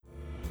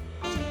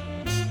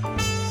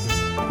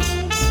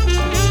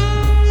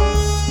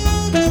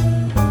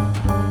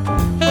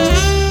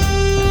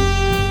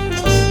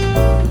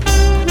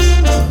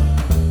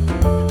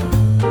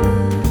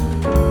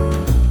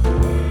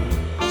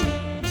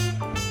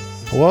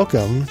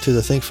Welcome to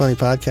the Think Funny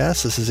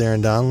podcast. This is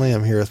Aaron Donnelly.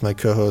 I'm here with my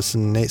co-host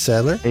Nate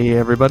Sadler. Hey,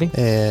 everybody.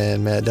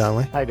 And Matt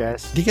Donnelly. Hi,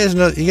 guys. Do you guys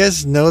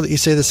know that you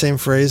say the same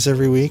phrase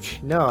every week?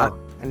 No, I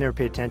never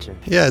pay attention.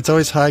 Yeah, it's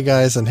always hi,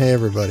 guys, and hey,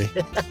 everybody.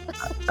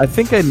 I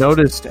think I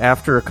noticed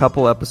after a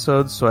couple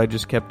episodes, so I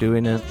just kept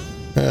doing it.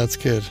 That's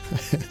good.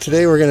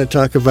 Today we're going to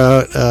talk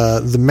about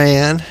the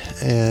man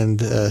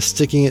and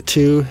sticking it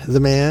to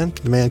the man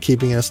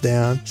keeping us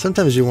down.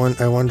 Sometimes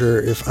I wonder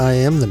if I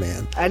am the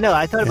man. I know.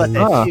 I thought about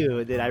that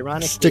too. That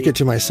ironically, stick it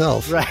to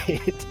myself.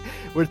 Right.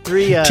 We're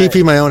three.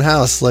 TP my own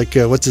house, like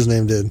what's his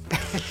name did.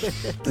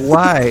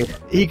 Why?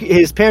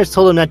 His parents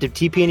told him not to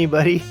TP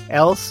anybody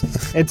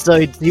else, and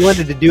so he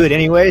wanted to do it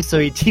anyway. So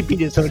he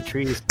TP'd his own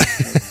trees.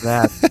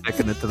 That's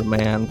sticking it to the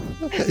man.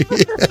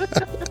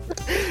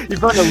 He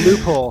found a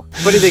loophole.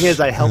 Funny thing is,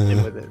 I helped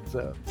him with it.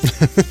 So.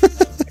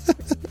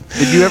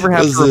 Did you ever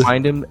have to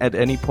remind him at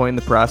any point in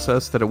the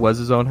process that it was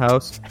his own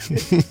house?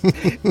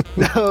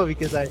 No,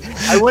 because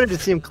I wanted to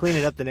see him clean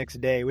it up the next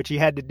day, which he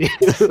had to do.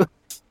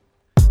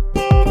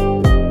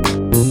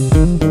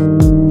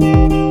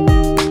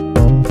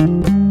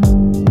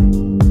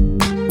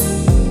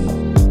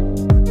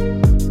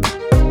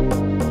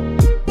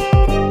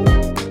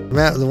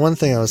 Matt, the one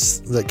thing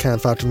that kind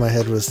of popped in my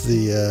head was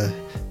the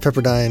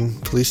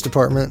Pepperdine Police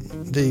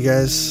Department that you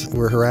guys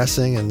were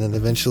harassing, and then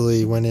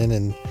eventually went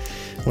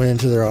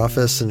into their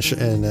office and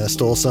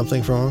stole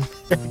something from them.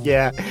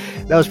 Yeah,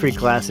 that was pretty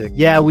classic.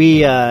 Yeah,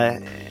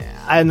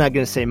 I'm not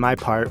going to say my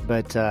part,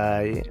 but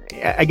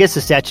I guess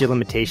the statute of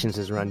limitations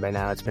is run by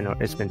now. It's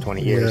been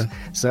 20 years. Yeah.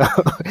 So,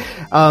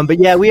 but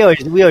yeah, we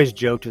always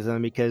joked with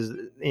them because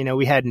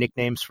we had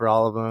nicknames for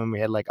all of them. We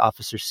had like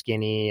Officer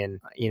Skinny and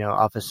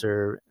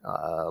Officer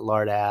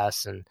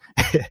Lardass, and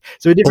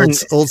so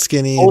different old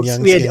Skinny and young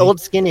Skinny. We had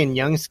Old Skinny and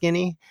Young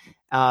Skinny.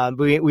 But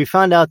we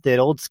found out that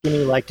Old Skinny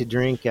liked to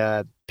drink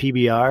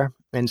PBR.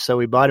 And so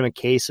we bought him a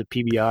case of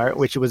PBR,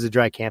 which was a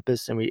dry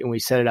campus, and we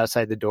set it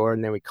outside the door,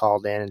 and then we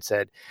called in and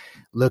said,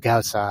 "Look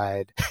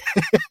outside."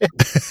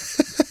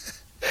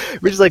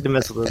 We just like to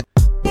mess with him.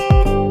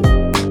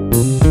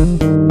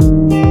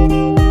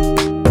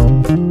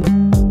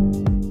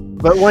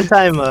 But one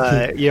time,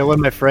 one of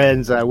my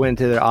friends went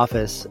into their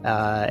office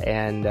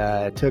and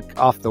took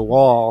off the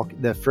wall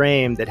the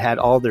frame that had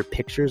all their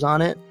pictures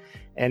on it.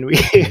 And we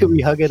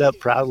hung it up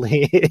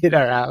proudly in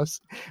our house.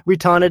 We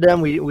taunted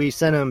them. We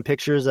sent them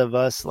pictures of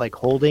us like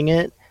holding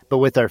it, but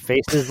with our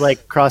faces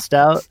like crossed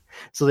out,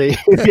 so they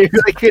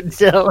really couldn't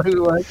tell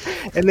who it was.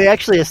 And they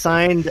actually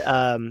assigned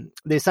a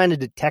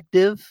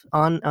detective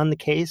on the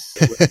case.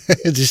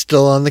 Is he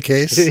still on the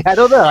case? I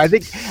don't know. I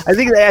think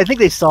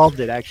they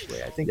solved it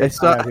actually. I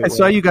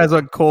saw you guys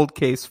on Cold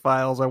Case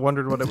Files. I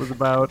wondered what it was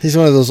about. He's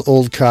one of those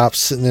old cops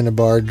sitting in a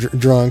bar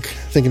drunk,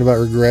 thinking about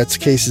regrets,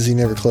 cases he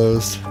never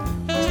closed.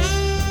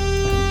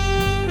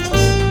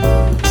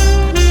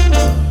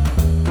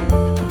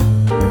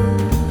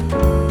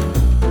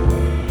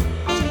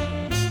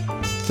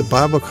 The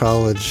Bible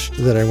college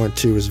that I went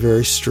to was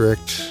very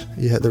strict.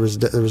 There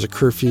was a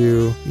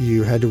curfew.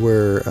 You had to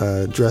wear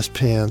dress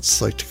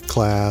pants like to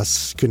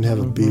class. Couldn't have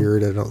a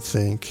beard, I don't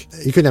think.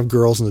 You couldn't have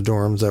girls in the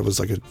dorms. That was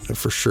like a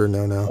for sure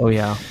no. Oh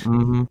yeah.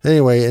 Mm-hmm.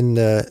 Anyway, and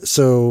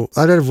so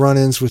I'd have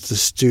run-ins with the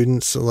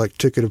students that like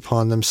took it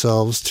upon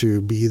themselves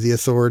to be the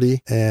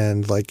authority,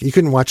 and like you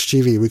couldn't watch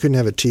TV. We couldn't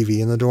have a TV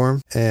in the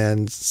dorm,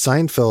 and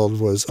Seinfeld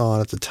was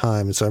on at the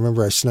time, and so I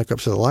remember I snuck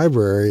up to the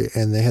library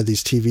and they had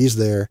these TVs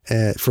there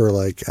for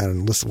like I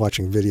don't know,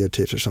 watching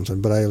videotapes or something.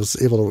 But I was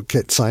able to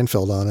get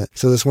Seinfeld on it.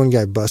 So this one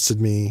guy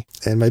busted me,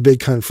 and my big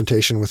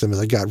confrontation with him is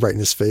I got right in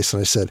his face and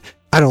I said,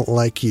 "I don't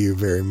like you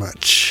very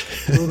much."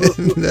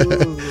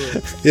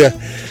 Yeah,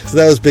 so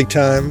that was big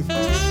time.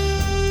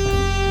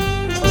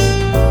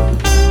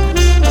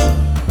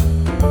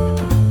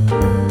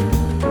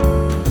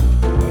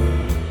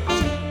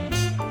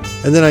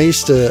 And then I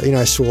used to,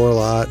 I swore a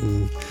lot,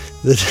 and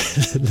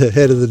the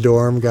head of the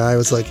dorm guy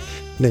was like,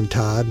 named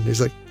Todd, and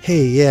he's like,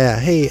 hey, I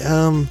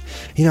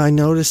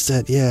noticed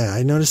that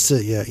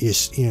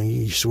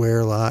you swear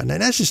a lot, and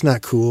that's just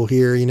not cool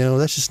here,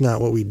 that's just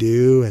not what we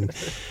do, and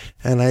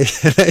I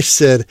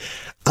said,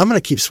 I'm going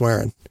to keep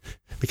swearing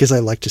because I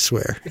like to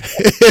swear.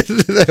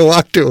 And I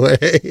walked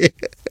away.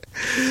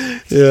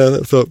 Yeah,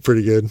 that felt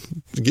pretty good.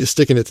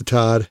 Sticking it to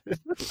Todd.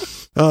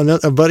 Oh, no,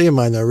 a buddy of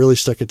mine though really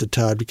stuck it to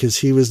Todd because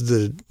he was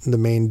the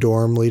main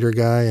dorm leader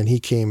guy, and he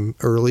came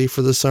early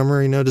for the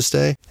summer, to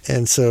stay.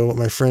 And so what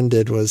my friend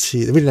did was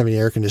we didn't have any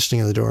air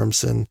conditioning in the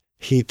dorms, and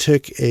he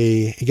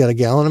got a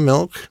gallon of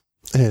milk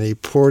and he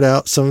poured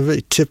out some of it.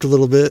 He tipped a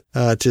little bit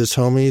to his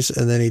homies,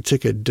 and then he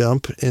took a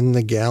dump in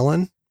the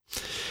gallon,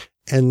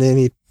 and then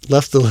he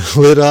left the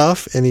lid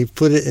off, and he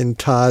put it in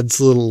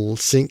Todd's little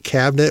sink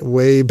cabinet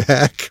way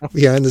back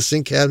behind the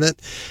sink cabinet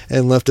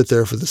and left it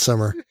there for the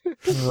summer.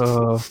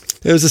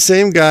 It was the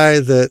same guy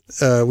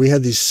that we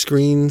had these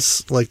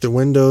screens, like the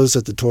windows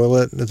at the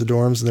toilet at the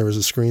dorms, and there was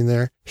a screen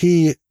there.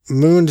 He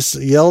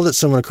yelled at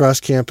someone across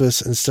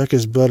campus and stuck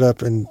his butt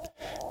up and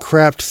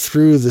crapped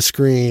through the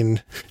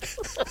screen.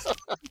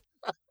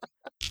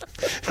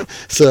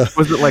 So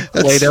Was it like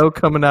Play-Doh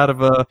coming out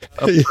of a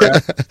yeah,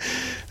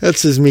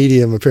 that's his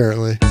medium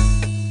apparently.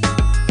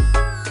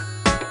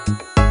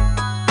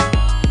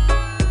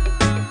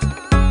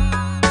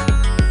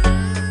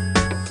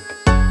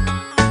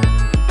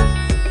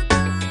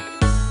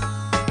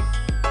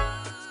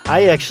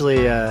 I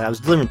actually, I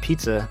was delivering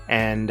pizza,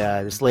 and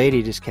this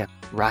lady just kept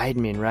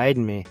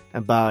riding me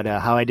about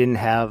how I didn't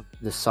have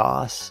the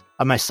sauce.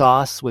 My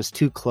sauce was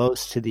too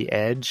close to the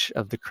edge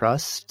of the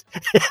crust.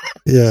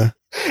 Yeah.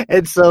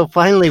 And so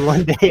finally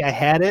one day I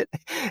had it,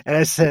 and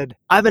I said,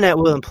 I'm an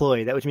at-will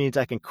employee. That which means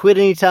I can quit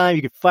anytime,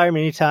 you can fire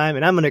me anytime,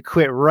 and I'm going to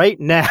quit right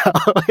now.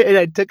 And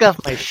I took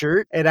off my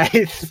shirt, and I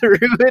threw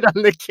it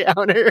on the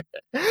counter,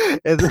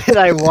 and then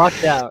I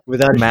walked out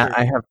without Matt,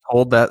 I have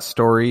told that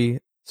story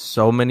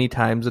so many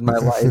times in my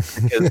life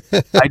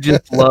because I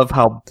just love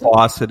how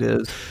boss it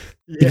is.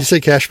 Did you say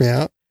cash me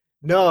out?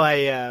 No,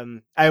 I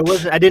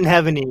didn't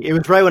have any. It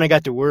was right when I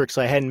got to work,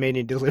 so I hadn't made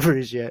any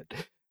deliveries yet.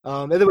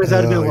 Otherwise,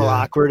 that'd have been a little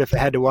awkward if I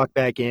had to walk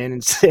back in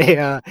and say,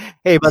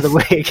 hey, by the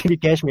way, can you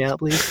cash me out,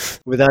 please?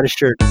 Without a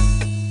shirt.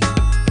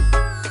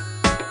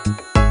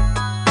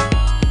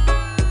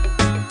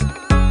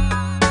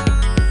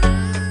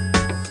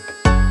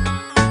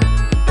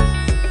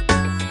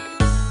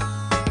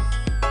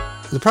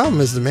 The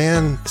problem is the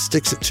man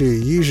sticks it to you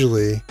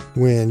usually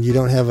when you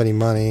don't have any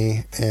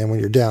money and when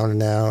you're down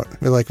and out.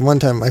 Like one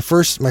time, my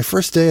first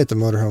day at the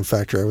motorhome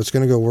factory, I was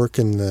going to go work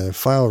in the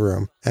file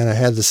room, and I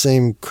had the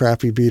same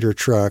crappy beater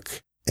truck,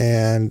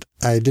 and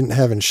I didn't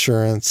have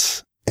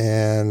insurance,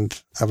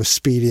 and I was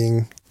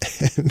speeding,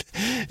 and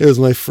it was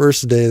my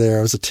first day there.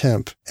 I was a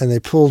temp, and they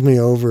pulled me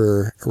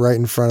over right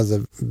in front of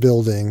the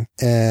building,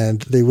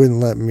 and they wouldn't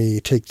let me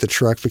take the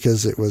truck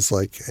because it was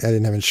like I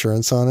didn't have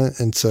insurance on it,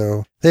 and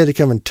so they had to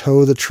come and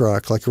tow the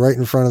truck like right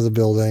in front of the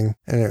building,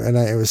 and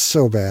it was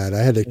so bad. I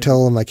had to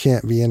tell them I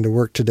can't be into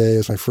work today. It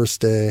was my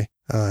first day.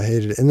 I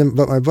hated it. And then,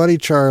 but my buddy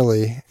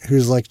Charlie,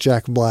 who's like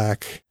Jack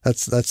Black,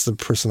 that's the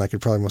person I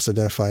could probably most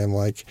identify him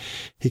like.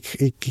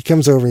 He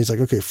comes over and he's like,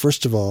 okay,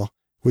 first of all,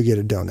 we get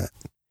a donut.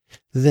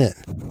 Then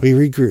we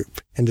regroup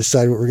and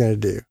decide what we're going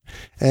to do.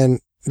 And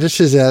just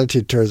his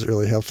attitude towards it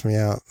really helped me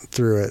out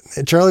through it.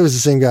 And Charlie was the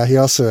same guy. He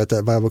also, at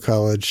that Bible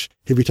college,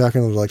 he'd be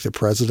talking to like the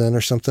president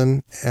or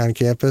something on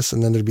campus,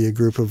 and then there'd be a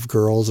group of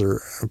girls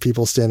or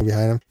people standing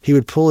behind him. He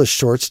would pull his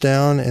shorts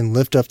down and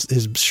lift up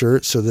his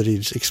shirt so that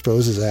he'd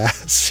expose his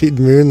ass. He'd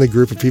moon the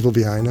group of people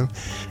behind him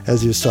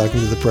as he was talking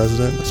to the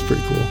president. That's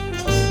pretty cool.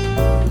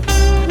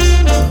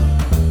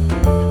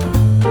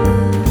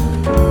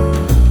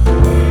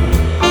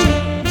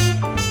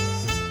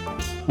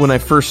 When I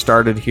first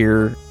started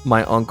here,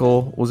 my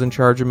uncle was in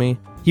charge of me.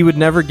 He would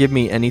never give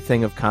me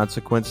anything of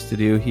consequence to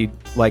do. He'd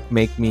like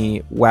make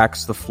me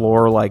wax the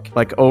floor like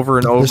over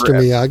and over. Mr.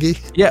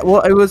 Miyagi? Yeah,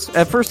 well, it was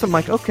at first I'm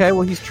like, okay,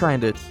 well, he's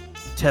trying to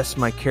test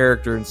my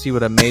character and see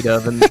what I'm made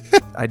of. And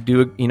I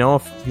do,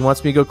 if he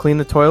wants me to go clean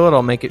the toilet,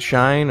 I'll make it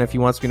shine. If he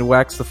wants me to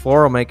wax the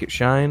floor, I'll make it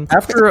shine.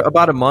 After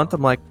about a month,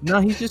 I'm like,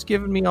 no, he's just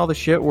giving me all the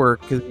shit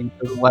work because he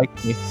doesn't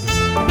like me.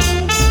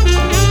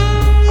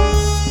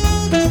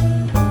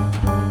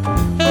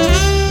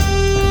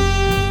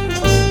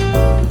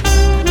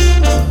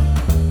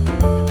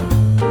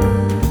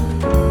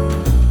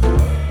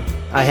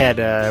 I had,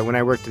 when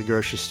I worked at the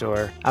grocery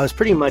store, I was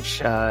pretty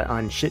much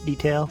on shit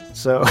detail.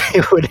 So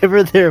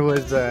whatever there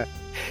was, and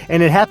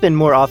it happened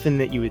more often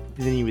than you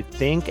would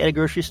think at a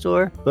grocery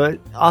store. But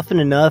often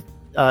enough,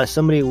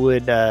 somebody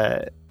would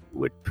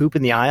poop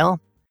in the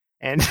aisle,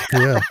 and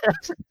yeah.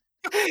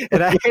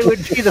 And I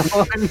would be the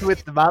one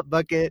with the mop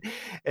bucket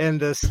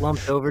and the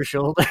slumped over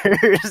shoulders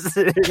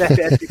that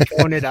had to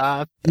cone it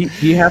off. Do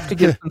you have to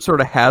get some sort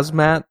of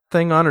hazmat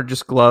thing on, or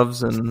just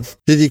gloves? And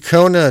did you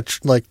cone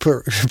like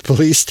put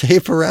police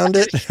tape around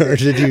it, or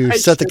did you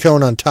set the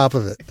cone on top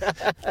of it?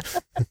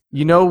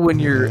 When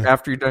you're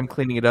after you're done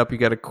cleaning it up, you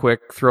got to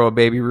quick throw a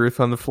Baby Ruth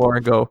on the floor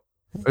and go,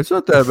 "It's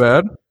not that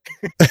bad."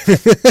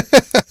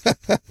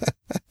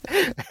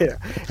 Yeah.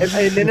 And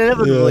then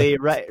inevitably,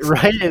 right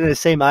in the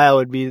same aisle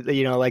would be,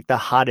 like the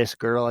hottest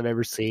girl I've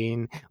ever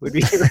seen would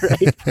be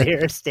right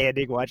there,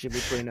 standing, watching me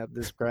clean up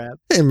this crap.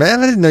 Hey man,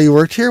 I didn't know you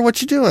worked here.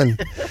 What you doing?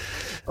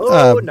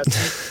 Nothing.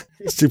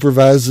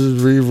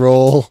 Supervisory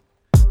role.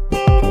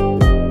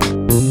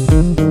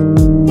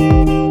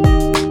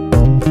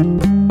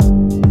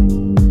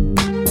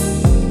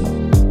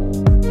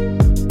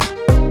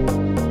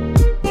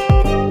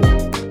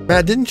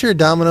 Matt, didn't your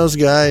Domino's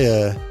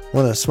guy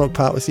want to smoke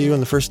pot with you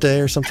on the first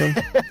day or something?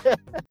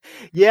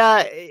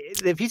 Yeah,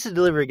 the pizza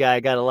delivery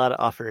guy got a lot of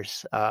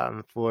offers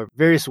for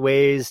various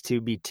ways to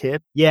be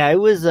tipped. Yeah, it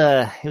was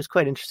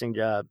quite an interesting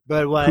job.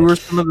 But who were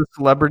some of the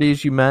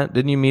celebrities you met?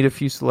 Didn't you meet a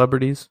few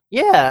celebrities?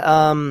 Yeah,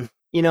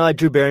 I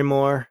Drew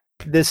Barrymore.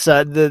 This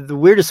the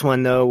weirdest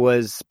one though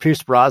was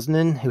Pierce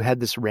Brosnan, who had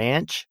this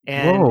ranch,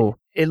 and Whoa.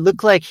 It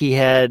looked like he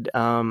had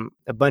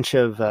a bunch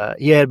of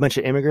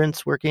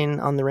immigrants working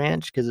on the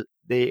ranch because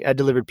I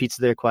delivered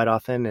pizza there quite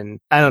often, and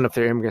I don't know if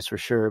they're immigrants for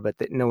sure, but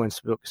no one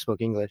spoke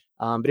English.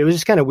 But it was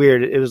just kind of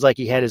weird. It was like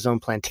he had his own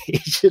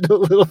plantation a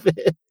little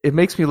bit. It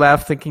makes me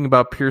laugh thinking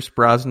about Pierce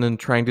Brosnan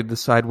trying to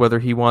decide whether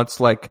he wants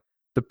like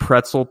the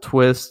pretzel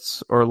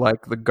twists or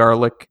like the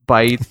garlic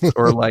bites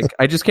or like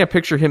I just can't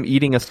picture him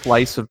eating a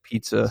slice of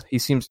pizza. He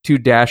seems too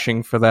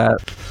dashing for that.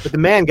 But the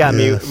man got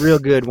me real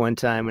good one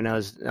time when I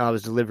was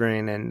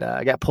delivering, and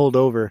I got pulled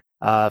over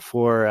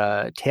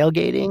for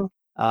tailgating.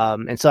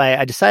 And so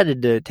I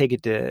decided to take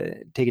it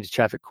to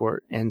traffic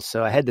court. And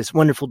so I had this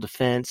wonderful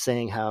defense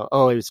saying how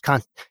it was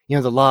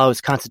the law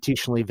was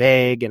constitutionally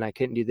vague and I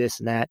couldn't do this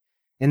and that.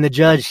 And the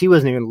judge, he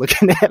wasn't even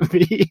looking at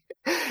me.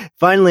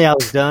 Finally, I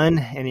was done,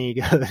 and he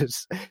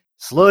goes,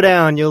 "Slow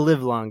down, you'll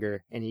live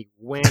longer." And he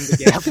whammed the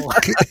gavel.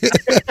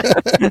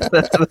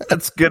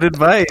 That's good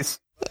advice.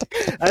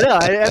 I know.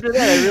 After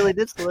that, I really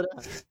did slow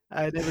down.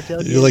 I never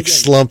tell you. You like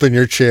slump in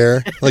your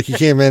chair, like you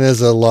came in as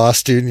a law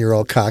student. You're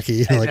all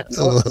cocky. You're like,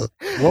 ugh.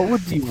 What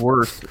would be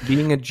worse,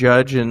 being a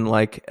judge in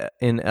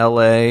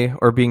L.A.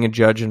 or being a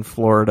judge in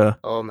Florida?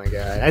 Oh my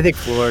God, I think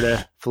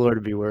Florida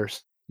would be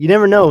worse. You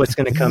never know what's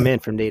going to come in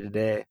from day to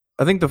day.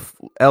 I think the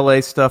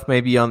L.A. stuff may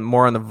be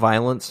more on the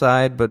violent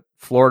side, but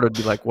Florida would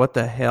be like, what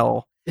the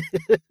hell?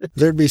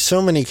 There'd be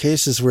so many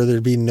cases where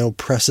there'd be no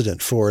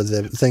precedent for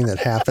the thing that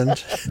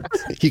happened.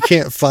 You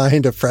can't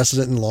find a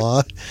precedent in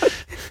law.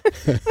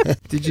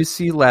 Did you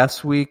see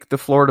last week the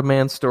Florida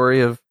man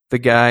story of the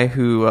guy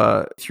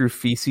who threw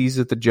feces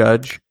at the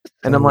judge?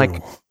 And I'm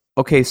like,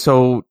 okay,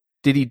 so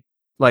did he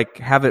like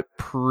have it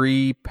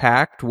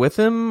pre-packed with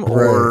him,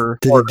 or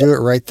did he do it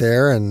right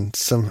there? And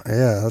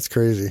that's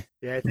crazy.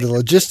 Yeah, the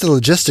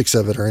logistics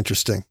of it are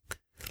interesting.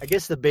 I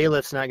guess the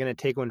bailiff's not going to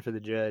take one for the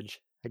judge.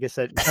 I guess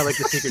that's kind of like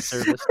the Secret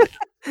Service.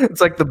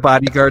 It's like the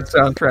Bodyguard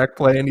soundtrack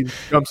playing. He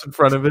jumps in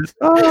front of it.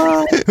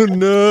 Oh,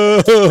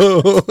 no.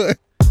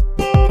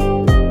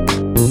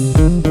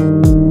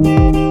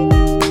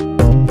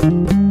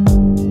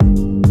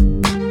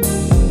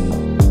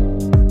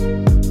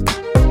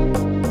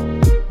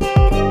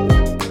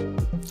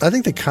 I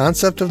think the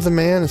concept of the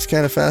man is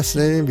kind of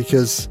fascinating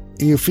because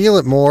you feel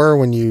it more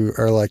when you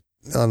are like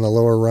on the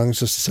lower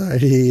rungs of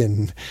society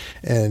and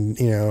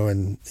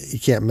you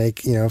can't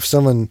make, if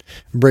someone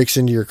breaks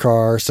into your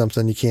car or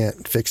something, you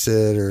can't fix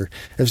it, or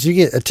if you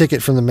get a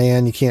ticket from the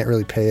man, you can't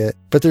really pay it.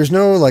 But there's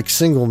no like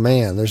single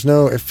man.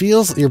 It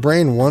feels your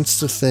brain wants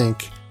to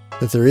think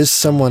that there is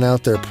someone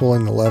out there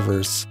pulling the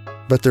levers,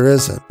 but there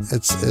isn't.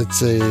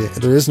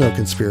 There is no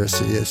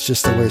conspiracy. It's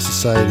just the way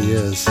society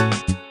is.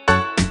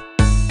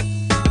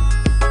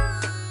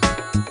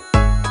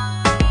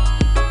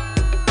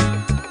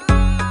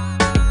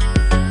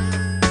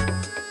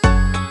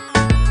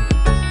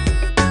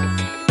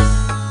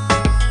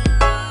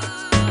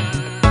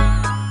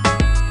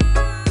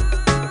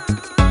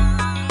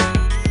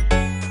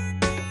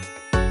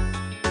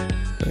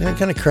 It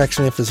kind of cracks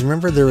me up is,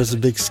 remember there was a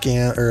big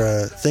scam or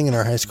a thing in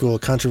our high school, a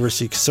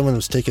controversy because someone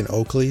was taking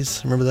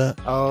Oakleys. Remember that?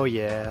 Oh,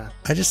 yeah.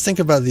 I just think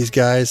about these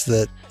guys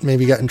that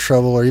maybe got in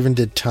trouble or even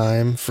did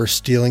time for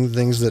stealing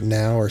things that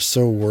now are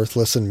so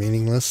worthless and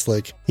meaningless.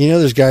 Like,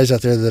 there's guys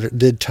out there that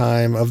did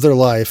time of their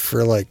life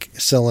for like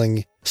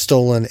selling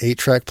stolen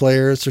 8-track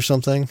players or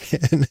something,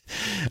 and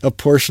a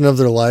portion of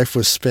their life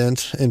was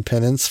spent in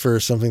penance for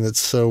something that's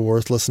so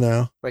worthless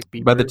now. Like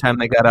by the time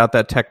they got out,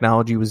 that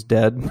technology was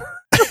dead.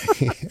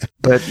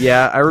 But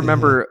yeah, I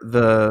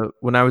remember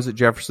when I was at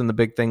Jefferson, the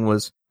big thing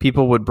was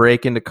people would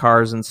break into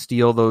cars and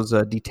steal those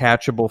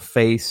detachable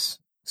face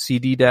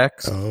CD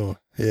decks. Oh,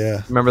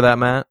 yeah. Remember that,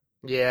 Matt?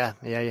 Yeah,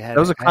 you had.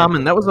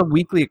 That was a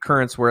weekly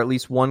occurrence where at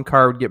least one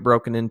car would get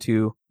broken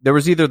into. There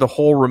was either the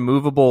whole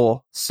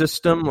removable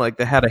system, like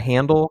that had a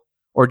handle,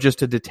 or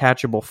just a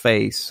detachable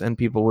face, and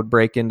people would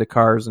break into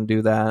cars and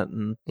do that.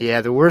 And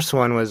yeah, the worst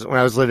one was when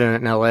I was living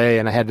in LA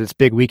and I had this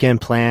big weekend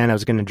plan. I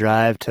was going to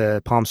drive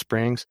to Palm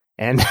Springs,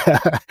 and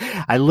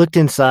I looked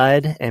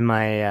inside, and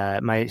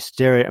my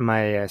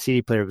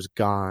CD player was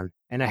gone,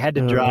 and I had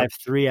to drive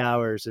 3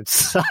 hours in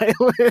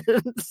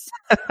silence.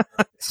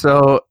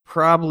 So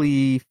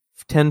probably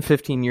 10,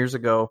 15 years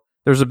ago,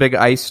 there was a big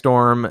ice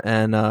storm,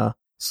 and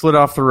slid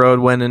off the road,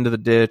 went into the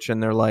ditch,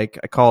 and I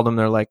called them.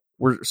 They're like,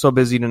 "We're so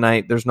busy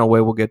tonight. There's no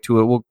way we'll get to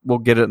it. We'll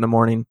get it in the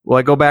morning." Well,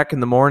 I go back in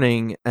the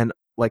morning, and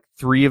like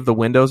 3 of the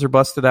windows are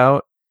busted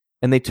out,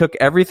 and they took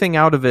everything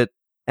out of it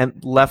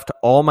and left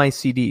all my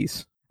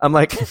CDs. I'm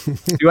like,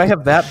 do I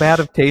have that bad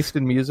of taste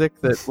in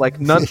music that like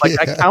none? Like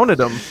I counted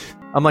them.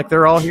 I'm like,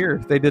 they're all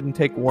here. They didn't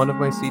take one of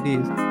my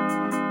CDs.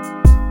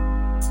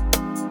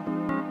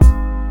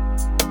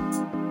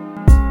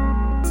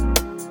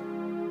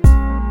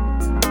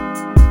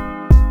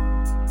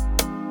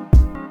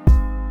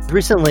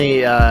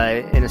 recently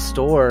in a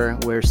store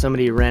where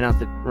somebody ran out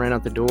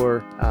the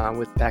door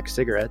with a pack of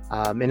cigarettes,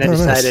 and I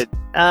decided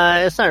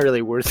it's not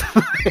really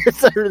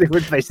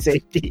worth my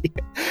safety,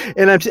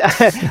 and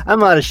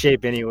I'm out of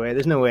shape anyway.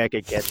 There's no way I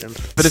could catch them.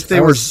 But if they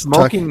were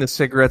smoking the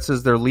cigarettes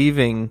as they're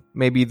leaving,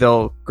 maybe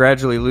they'll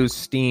gradually lose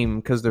steam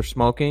because they're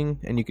smoking,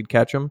 and you could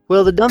catch them.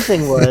 Well, the dumb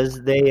thing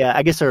was they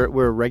I guess were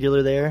a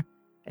regular there.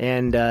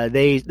 And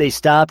they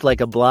stopped like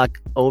a block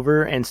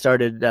over and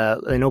started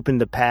and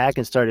opened the pack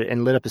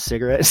and lit up a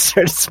cigarette and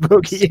started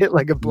smoking it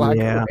like a block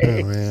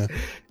away. Oh, man.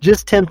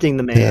 Just tempting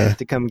the man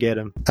to come get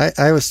him.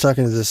 I was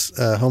talking to this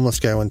homeless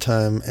guy one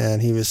time, and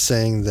he was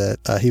saying that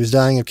he was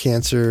dying of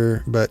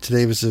cancer, but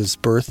today was his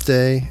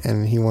birthday,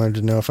 and he wanted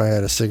to know if I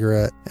had a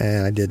cigarette,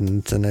 and I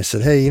didn't. And I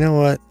said, hey, you know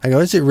what? I go,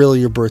 is it really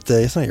your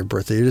birthday? It's not your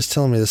birthday. You're just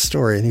telling me this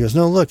story. And he goes,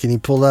 no, look. And he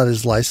pulled out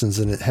his license,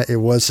 and it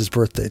was his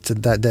birthday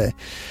that day.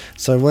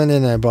 So I went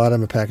in and I bought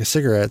him a pack of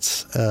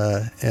cigarettes,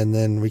 and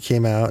then we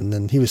came out, and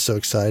then he was so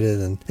excited.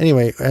 And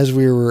anyway,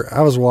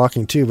 I was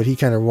walking too, but he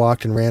kind of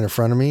walked and ran in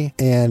front of me,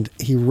 and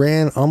he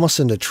ran almost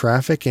into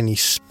traffic, and he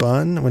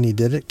spun when he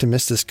did it to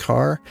miss this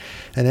car.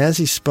 And as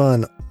he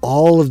spun,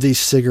 all of these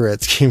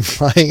cigarettes came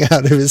flying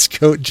out of his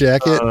coat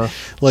jacket,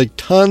 like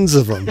tons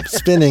of them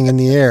spinning in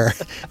the air.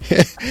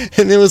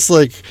 And it was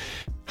like,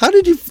 how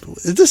did you,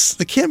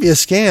 it can't be a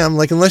scam,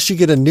 like unless you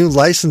get a new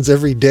license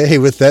every day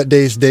with that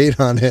day's date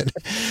on it.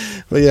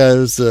 But yeah, it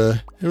was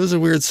a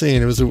weird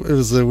scene. It was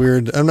a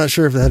weird, I'm not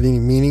sure if it had any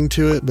meaning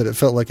to it, but it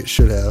felt like it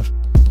should have.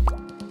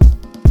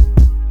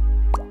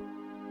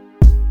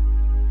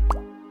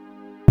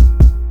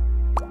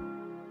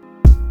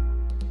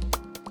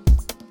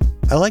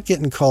 I like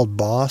getting called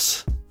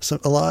boss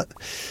a lot,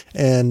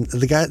 and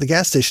the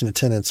gas station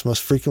attendants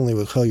most frequently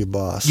will call you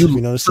boss. Have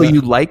you noticed that? So you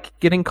like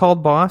getting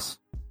called boss?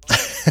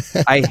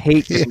 I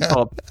hate getting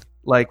called,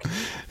 like,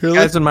 really?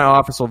 Guys in my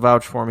office will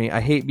vouch for me.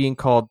 I hate being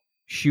called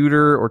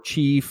shooter or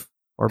chief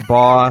or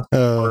boss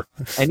or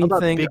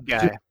anything. Big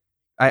guy.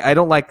 I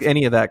don't like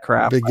any of that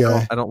crap. Big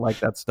guy. I don't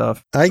like that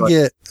stuff. I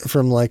get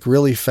from like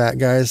really fat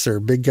guys or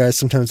big guys.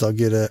 Sometimes I'll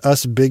get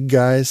us big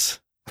guys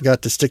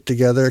got to stick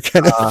together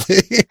kind of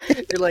thing.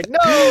 You're like,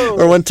 no.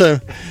 Or one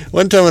time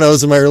when I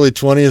was in my early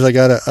 20s, I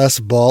got us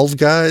bald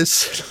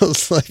guys. I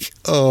was like,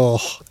 oh,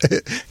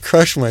 it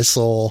crushed my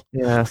soul.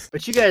 Yeah.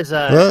 But you guys,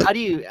 how do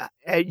you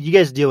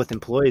guys deal with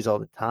employees all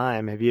the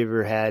time? Have you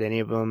ever had any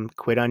of them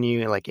quit on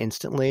you like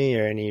instantly,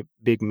 or any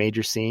big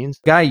major scenes?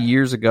 Guy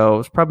years ago, it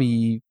was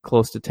probably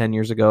close to 10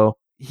 years ago.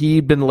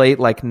 He'd been late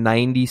like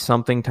 90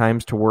 something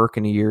times to work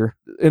in a year.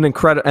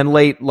 And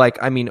late, like,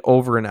 I mean,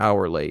 over an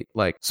hour late.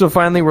 Like, so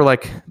finally we're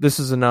like, this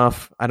is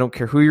enough. I don't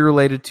care who you're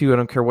related to. I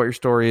don't care what your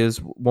story is.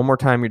 One more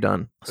time, you're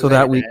done. So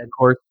that week, of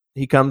course,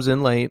 he comes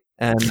in late,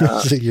 and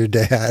your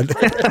dad.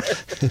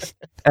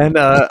 And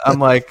I'm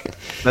like,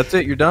 that's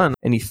it, you're done.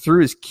 And he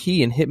threw his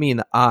key and hit me in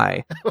the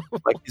eye,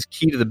 like his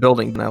key to the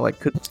building. And I like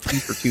couldn't see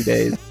for 2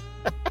 days.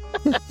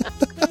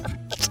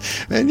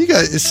 Man, you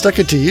guys, it stuck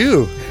it to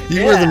you.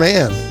 You were the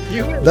man.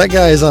 That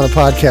guy is on a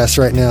podcast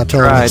right now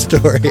telling that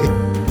story.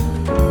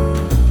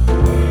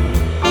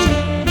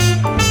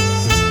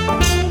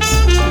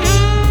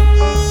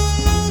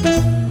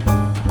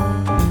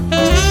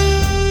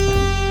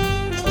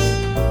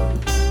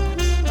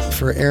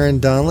 For Aaron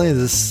Donnelly,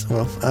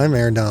 I'm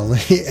Aaron Donnelly,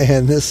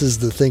 and this is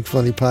the Think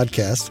Funny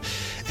podcast.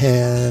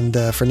 And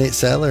for Nate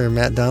Sadler and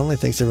Matt Donnelly,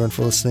 thanks everyone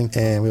for listening,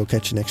 and we'll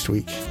catch you next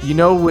week. You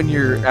know, when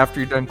after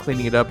you're done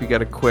cleaning it up, you got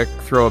to quick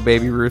throw a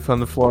Baby Ruth on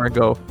the floor and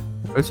go,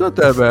 it's not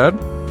that bad.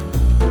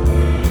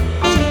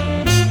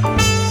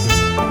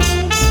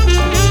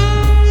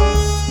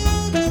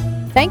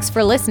 Thanks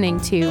for listening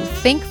to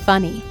Think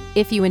Funny.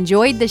 If you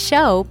enjoyed the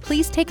show,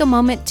 please take a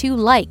moment to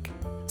like,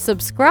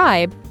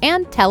 subscribe,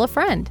 and tell a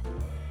friend.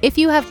 If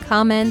you have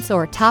comments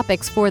or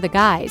topics for the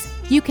guys,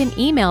 you can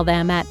email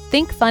them at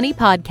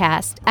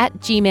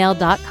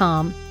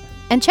thinkfunnypodcast@gmail.com.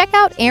 And check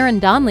out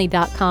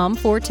aarondonnelly.com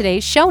for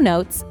today's show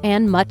notes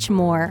and much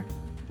more.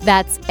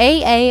 That's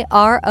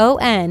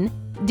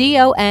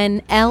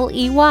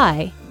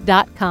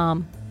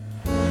AARONDONLEY.com.